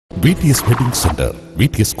VTS Wedding Center,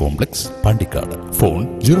 VTS Complex, Pandikad.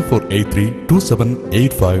 Phone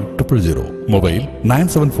 0483-2785-000. Mobile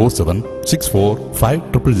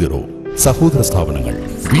 9747-645000. സഹോദര സ്ഥാപനങ്ങൾ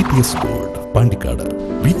VTS Gold, Pandikad.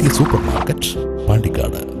 VTS Supermarket,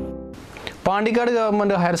 Pandikad. Pandikkad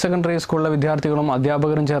government higher secondary സ്കൂളിലെ വിദ്യാർത്ഥികളും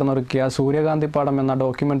അധ്യാപകരും ചേർന്നൊരുക്കിയ സൂര്യകാന്തിപ്പാടം എന്ന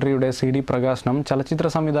ഡോക്യുമെന്ററിയുടെ CD പ്രകാശനം ചലച്ചിത്ര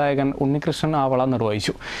സംവിധായകൻ ഉണ്ണികൃഷ്ണൻ ആവള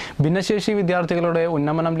നിർവഹിച്ചു. ഭിന്നശേഷി വിദ്യാർത്ഥികളുടെ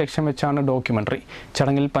ഉന്നമനം ലക്ഷ്യം വെച്ചാണ് ഡോക്യുമെന്ററി.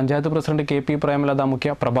 ചടങ്ങിൽ പഞ്ചായത്ത് പ്രസിഡന്റ് KP പ്രേമലത മുഖ്യ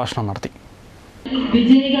പ്രഭാഷണം നടത്തി.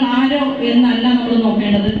 വിജയികൾ ആരോ എന്നല്ല നമ്മൾ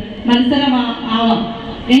നോക്കേണ്ടത്, മത്സരമാവാം.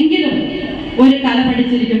 എങ്കിലും ഒരു കല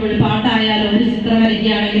പഠിച്ചിരിക്കുമ്പോൾ പാട്ടായാലോ ഒരു ചിത്രം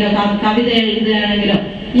വരയ്ക്കുകയാണെങ്കിലോ കവിത എഴുതുകയാണെങ്കിലോ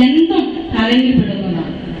എന്തും കലയിൽ പെടുന്നതാണ്.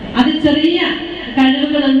 അത് ചെറിയ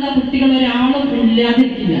കഴിവുകളുള്ള കുട്ടികൾ ഒരാളും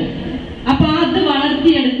ഇല്ലാതിരിക്കില്ല. അപ്പൊ അത്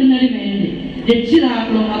വളർത്തിയെടുക്കുന്നതിന് വേണ്ടി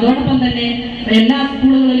രക്ഷിതാക്കളും അതോടൊപ്പം തന്നെ എല്ലാ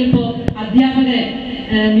സ്കൂളുകളിലും ഇപ്പോൾ അധ്യാപകരെ,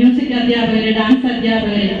 മ്യൂസിക് അധ്യാപകരെ, ഡാൻസ്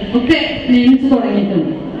അവരെ ഒക്കെ നിയമിച്ചു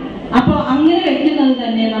തുടങ്ങിയിട്ടുണ്ട്. അപ്പോൾ അങ്ങനെ വെക്കുന്നത്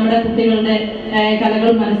തന്നെ നമ്മുടെ കുട്ടികളുടെ കലകൾ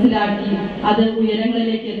മനസ്സിലാക്കി അത്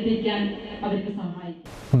ഉയരങ്ങളിലേക്ക് എത്തിക്കാൻ അവർക്ക് സഹായിക്കും.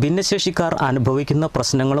 ഭിന്നശേഷിക്കാർ അനുഭവിക്കുന്ന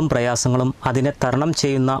പ്രശ്നങ്ങളും പ്രയാസങ്ങളും അതിനെ തരണം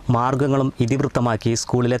ചെയ്യുന്ന മാർഗങ്ങളും ഇതിവൃത്തമാക്കി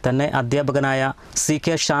സ്കൂളിലെ തന്നെ അധ്യാപകനായ CK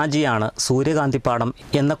ഷാജിയാണ് സൂര്യകാന്തിപ്പാടം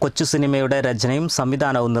എന്ന കൊച്ചു സിനിമയുടെ രചനയും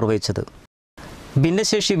സംവിധാനവും നിർവഹിച്ചത്.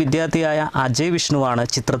 ഭിന്നശേഷി വിദ്യാർത്ഥിയായ അജയ് വിഷ്ണുവാണ്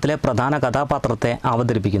ചിത്രത്തിലെ പ്രധാന കഥാപാത്രത്തെ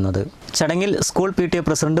അവതരിപ്പിക്കുന്നത്. ചടങ്ങിൽ school PTA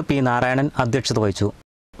president P Narayanan അധ്യക്ഷത വഹിച്ചു.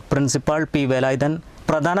 Principal P Velayudhan,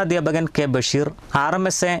 പ്രധാനാധ്യാപകൻ K Basheer,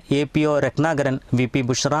 RMSA APO Ratnakaran, VP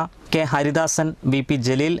Bushra, K Haridasan, VP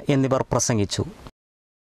Jaleel എന്നിവർ പ്രസംഗിച്ചു.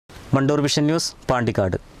 Wandoor vision news,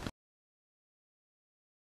 Pandikkad.